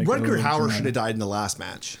 Make it a Rutger little Hauer dramatic. should have died in the last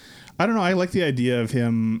match. I don't know. I like the idea of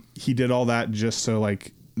him. He did all that just so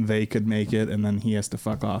like they could make it, and then he has to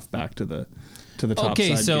fuck off back to the top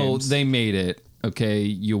okay, side so games. they made it. Okay,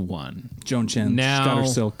 you won. Joan Chen Now- got her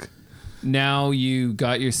silk. Now you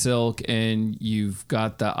got your silk and you've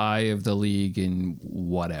got the eye of the league and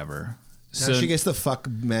whatever. Now she gets to fuck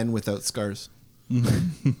men without scars.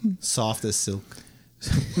 Soft as silk.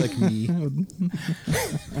 Like me.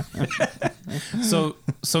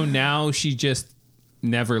 so now she just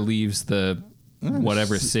never leaves the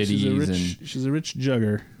whatever cities She's a rich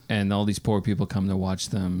jugger. and all these poor people come to watch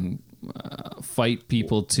them fight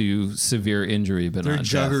people to severe injury, but They're not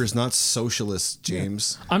death. juggers, not socialists,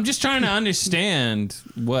 James. I'm just trying to understand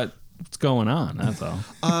what's going on. That's all.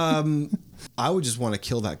 I would just want to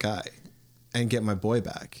kill that guy and get my boy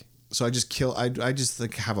back. So I just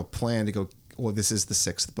like have a plan to go. Well, this is the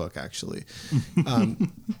sixth book actually.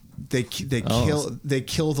 They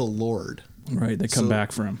kill the Lord. Right, they come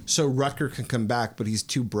back for him, So Rutger can come back, but he's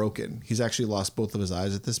too broken. He's actually lost both of his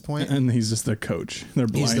eyes at this point. and he's just their coach. Their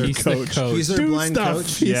blind their coach. coach. He's their Do blind stuff,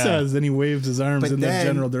 coach. he Yeah. says, and he waves his arms But in then-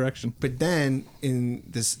 the general direction. But then at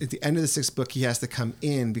the end of the sixth book, he has to come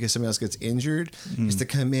in because somebody else gets injured. He has to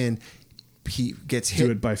come in. He gets hit.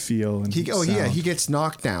 Do it by feel. And he sound. gets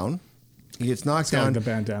knocked down. He gets knocked He's got down. like a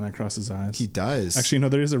bandana across his eyes. He does. Actually, no,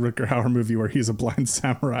 there is a Rutger Hauer movie where he's a blind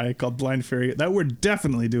samurai called Blind Fairy. That we're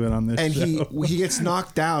definitely doing on this and show. he gets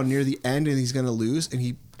knocked down near the end, and he's gonna lose. And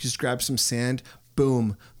he just grabs some sand.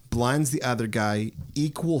 Boom. Blinds the other guy.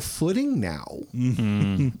 Equal footing now.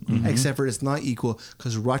 Except for it's not equal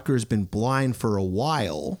because Rutger's been blind for a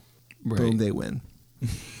while. Right. Boom, they win.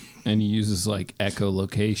 And he uses like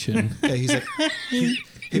echolocation. Yeah, he's like.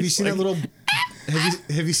 Have you seen that little?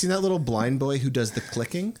 Have you seen that little blind boy who does the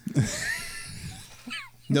clicking?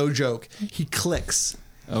 No joke. He clicks.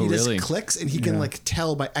 Oh, he just really? clicks, and he can like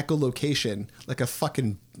tell by echolocation, like a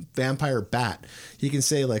fucking vampire bat. He can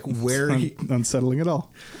say like where he Unsettling at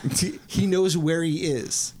all. he knows where he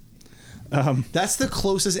is. That's the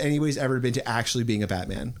closest anybody's ever been to actually being a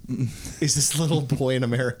Batman. Is this little boy in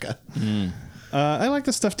America? I like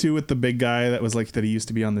the stuff too with the big guy that was like that he used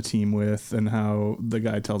to be on the team with, and how the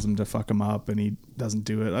guy tells him to fuck him up and he doesn't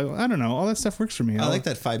do it. I don't know. All that stuff works for me. I like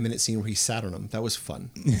that 5-minute scene where he sat on him. That was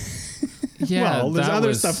fun. Yeah, Well, there's that other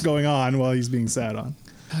was, stuff going on while he's being sat on.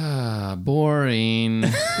 boring.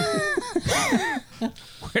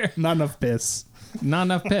 Not enough piss. Not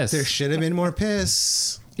enough piss. There should have been more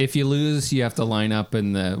piss. If you lose, you have to line up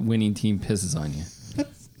and the winning team pisses on you.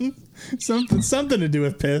 Something to do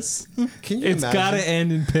with piss. Can you It's imagine? got to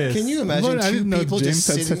end in piss. Can you imagine I two didn't know people James just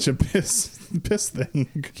had sitting? such a piss thing.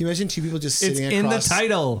 Can you imagine two people just It's sitting in the across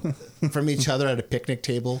title. from each other at a picnic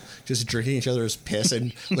table, just drinking each other's piss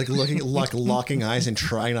and like locking eyes and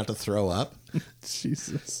trying not to throw up?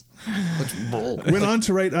 Jesus. Went on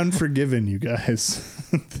to write Unforgiven, you guys.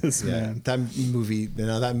 This man. That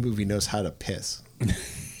movie knows how to piss.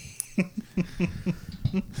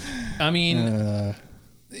 I mean,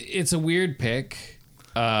 it's a weird pick.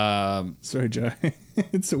 Sorry, Jai.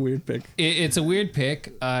 It's a weird pick. It's a weird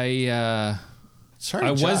pick. Sorry,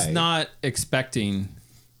 I was Jai. not expecting.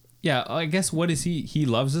 Yeah, I guess what is he? He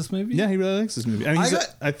loves this movie. Yeah, he really likes this movie.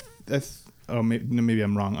 I mean, maybe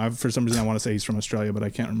I'm wrong. For some reason, I want to say he's from Australia, but I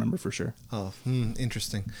can't remember for sure. Oh,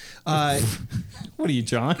 interesting. What are you,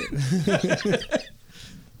 John?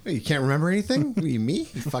 You can't remember anything? What are you, me?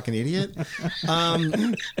 You fucking idiot.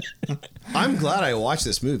 I'm glad I watched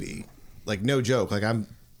this movie. Like, no joke. Like, I'm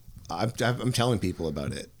telling people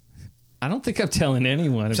about it. I don't think I'm telling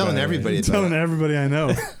anyone. I'm telling everybody I'm about telling it. everybody I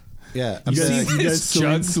know. Yeah. You guys this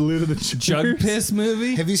jug- saluted the Jug piss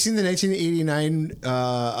movie. Have you seen the 1989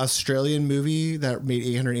 Australian movie that made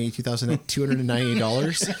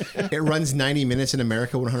 $882,298? It runs 90 minutes in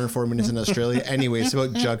America, 104 minutes in Australia. Anyway, it's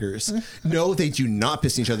about juggers. No, they do not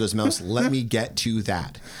piss in each other's mouths. Let me get to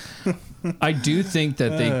that. I do think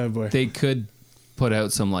that Oh, boy. they could put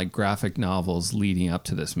out some like graphic novels leading up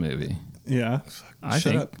to this movie. Yeah, I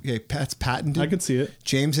Shut think up. Okay, Pat's patented. I could see it.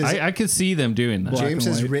 James has I could see them doing that. Black James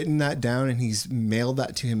and has white. written that down and he's mailed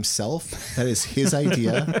that to himself. That is his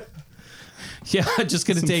idea. Yeah, just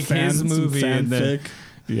gonna Some take fan- his movie some and then fanfic.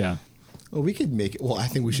 yeah. Well, we could make it. Well, I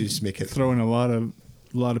think we should just make it. Throw in a lot of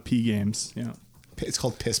P games. Yeah, It's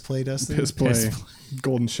called Piss Play, Dustin. piss play, Piss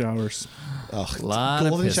golden showers. Oh, Lot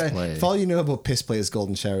of piss shower. play. If all you know about Piss Play is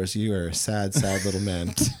golden showers, you are a sad, sad little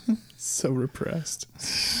man. So repressed.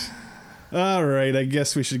 All right, I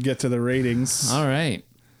guess we should get to the ratings. All right.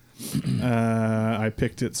 I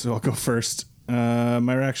picked it, so I'll go first.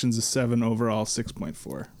 My reaction's a 7 overall,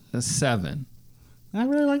 6.4. A 7. I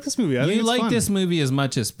really like this movie. I think You it's like fun. this movie as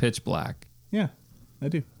much as Pitch Black. Yeah, I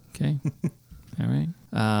do. Okay. All right.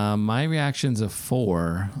 My reaction's a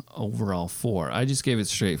 4. Overall 4. I just gave it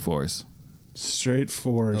straight 4s. Straight I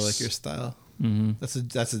force. like your style. Mm-hmm. That's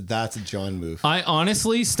a John move. I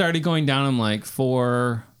honestly started going down. I'm like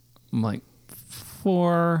 4. I'm like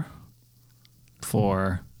 4.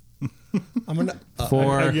 4. I'm gonna.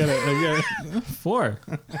 4. I get it. 4.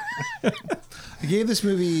 I gave this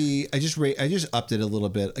movie. I just upped it a little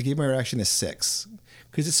bit. I gave my reaction a 6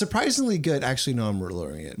 because it's surprisingly good. Actually, no, I'm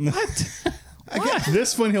lowering it. What?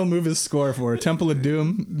 This one he'll move his score for. Temple of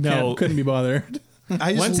Doom. No. Couldn't be bothered.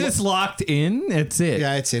 I just Once it's locked in, that's it.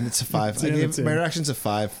 yeah, it's in. It's a 5. It's in. My reaction's a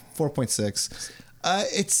 5, 4.6.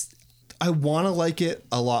 I want to like it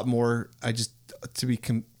a lot more. I just, to be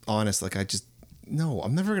honest, like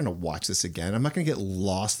I'm never gonna watch this again. I'm not gonna get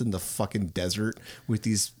lost in the fucking desert with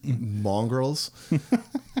these mongrels.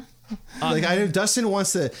 Like I know Dustin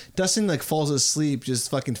like falls asleep just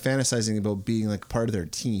fucking fantasizing about being like part of their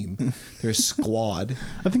team, their squad.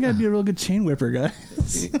 I think I'd be a real good chain whipper guy.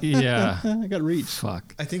 Yeah. I got reach.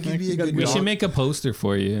 Fuck. I think he'd be a good. We dog. should make a poster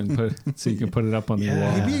for you and put so you can put it up on the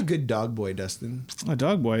wall. He'd be a good dog boy, Dustin. A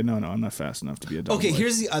dog boy? No, I'm not fast enough to be a dog boy. Okay,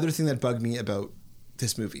 here's the other thing that bugged me about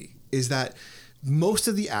this movie is that most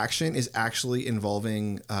of the action is actually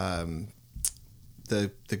involving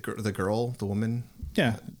the girl, the woman.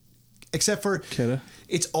 Yeah. Except for Kidda.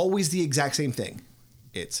 it's always the exact same thing.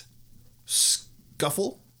 It's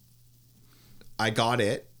scuffle. I got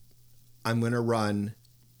it. I'm gonna run.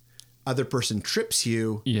 Other person trips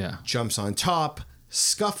you. Yeah. Jumps on top.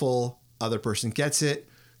 Scuffle. Other person gets it.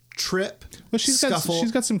 Trip. Well, she's scuffle.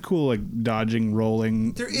 got some cool like dodging,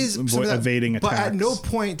 rolling, There is some of that, evading attacks. but at no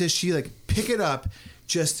point does she like pick it up,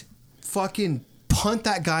 just fucking punt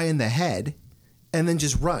that guy in the head, and then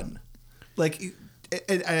just run. Like,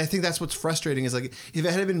 and I think that's what's frustrating is like if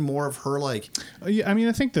it had been more of her like. Yeah, I mean,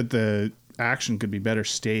 I think that the action could be better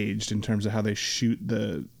staged in terms of how they shoot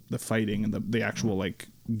the fighting and the actual like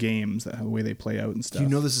games, the way they play out and stuff. You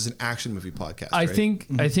know, this is an action movie podcast. I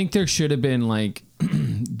right? think there should have been like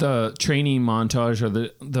the training montage or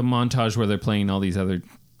the montage where they're playing all these other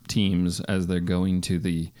teams as they're going to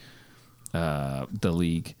the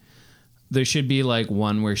league. There should be like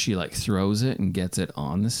one where she like throws it and gets it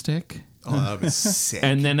on the stick. Oh, that was sick.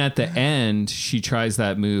 And then at the end, she tries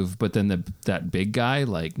that move, but then that big guy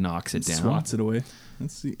like knocks it down, swats it away.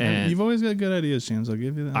 Let's see. And you've always got good ideas, James. I'll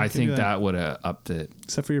give you that. I think that would have upped it.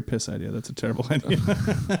 Except for your piss idea. That's a terrible idea.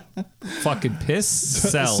 Fucking piss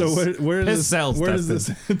sells. So where piss does sells? Where does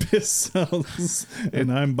this piss sells?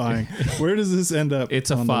 And I'm buying. Where does this end up? It's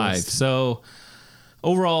a 5. So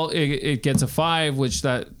overall, it gets a 5, which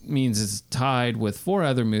that means it's tied with 4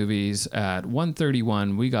 other movies at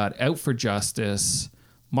 131. We got Out for Justice,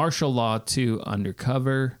 Martial Law 2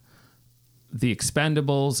 Undercover, The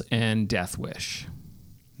Expendables, and Death Wish.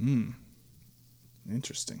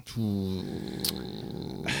 Interesting.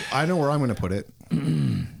 I know where I'm going to put it.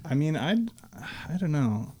 I mean, I don't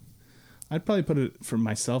know. I'd probably put it for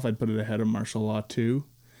myself. I'd put it ahead of Martial Law 2,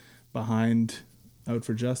 behind Out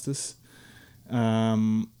for Justice. I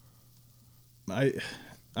mean,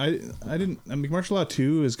 Martial Law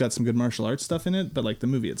 2 has got some good martial arts stuff in it, but like the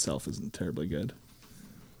movie itself isn't terribly good.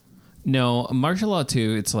 No, Martial Law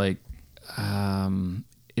 2, it's like,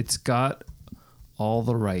 it's got all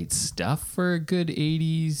the right stuff for a good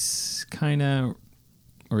 80s kind of,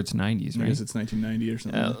 or it's 90s, right? I guess it's 1990 or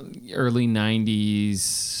something. Early 90s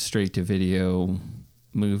straight to video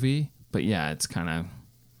movie. But yeah, it's kind of...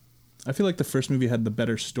 I feel like the first movie had the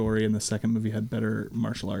better story and the second movie had better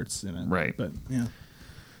martial arts in it. Right. But yeah.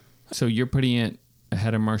 So you're putting it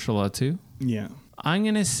ahead of Martial Law 2? Yeah. I'm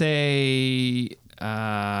going to say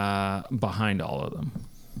behind all of them.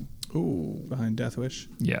 Ooh. Behind Death Wish?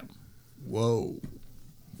 Yeah. Whoa,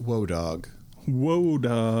 dog. Whoa,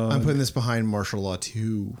 dog. I'm putting this behind Martial Law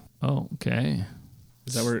 2. Oh, okay.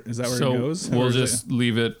 Is that where it goes? We'll Or is just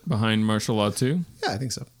leave it behind Martial Law 2? Yeah, I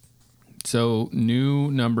think so. So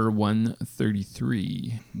new number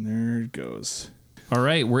 133. There it goes. All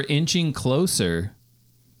right, we're inching closer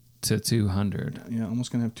to 200. Yeah,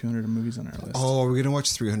 almost gonna have 200 movies on our list. Oh, are we going to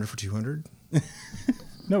watch 300 for 200?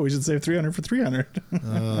 No, we should save 300 for 300. I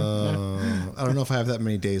don't know if I have that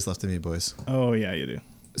many days left in me, boys. Oh yeah, you do.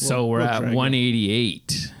 So we're we'll at drag it.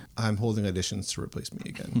 188. I'm holding auditions to replace me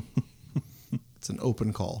again. It's an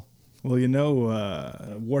open call. Well, you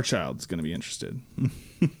know, War Child's gonna be interested.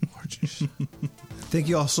 Thank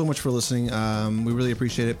you all so much for listening. We really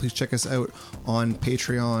appreciate it. Please check us out on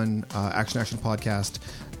Patreon, Action Podcast,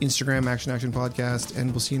 Instagram, Action Podcast,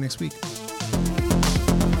 and we'll see you next week.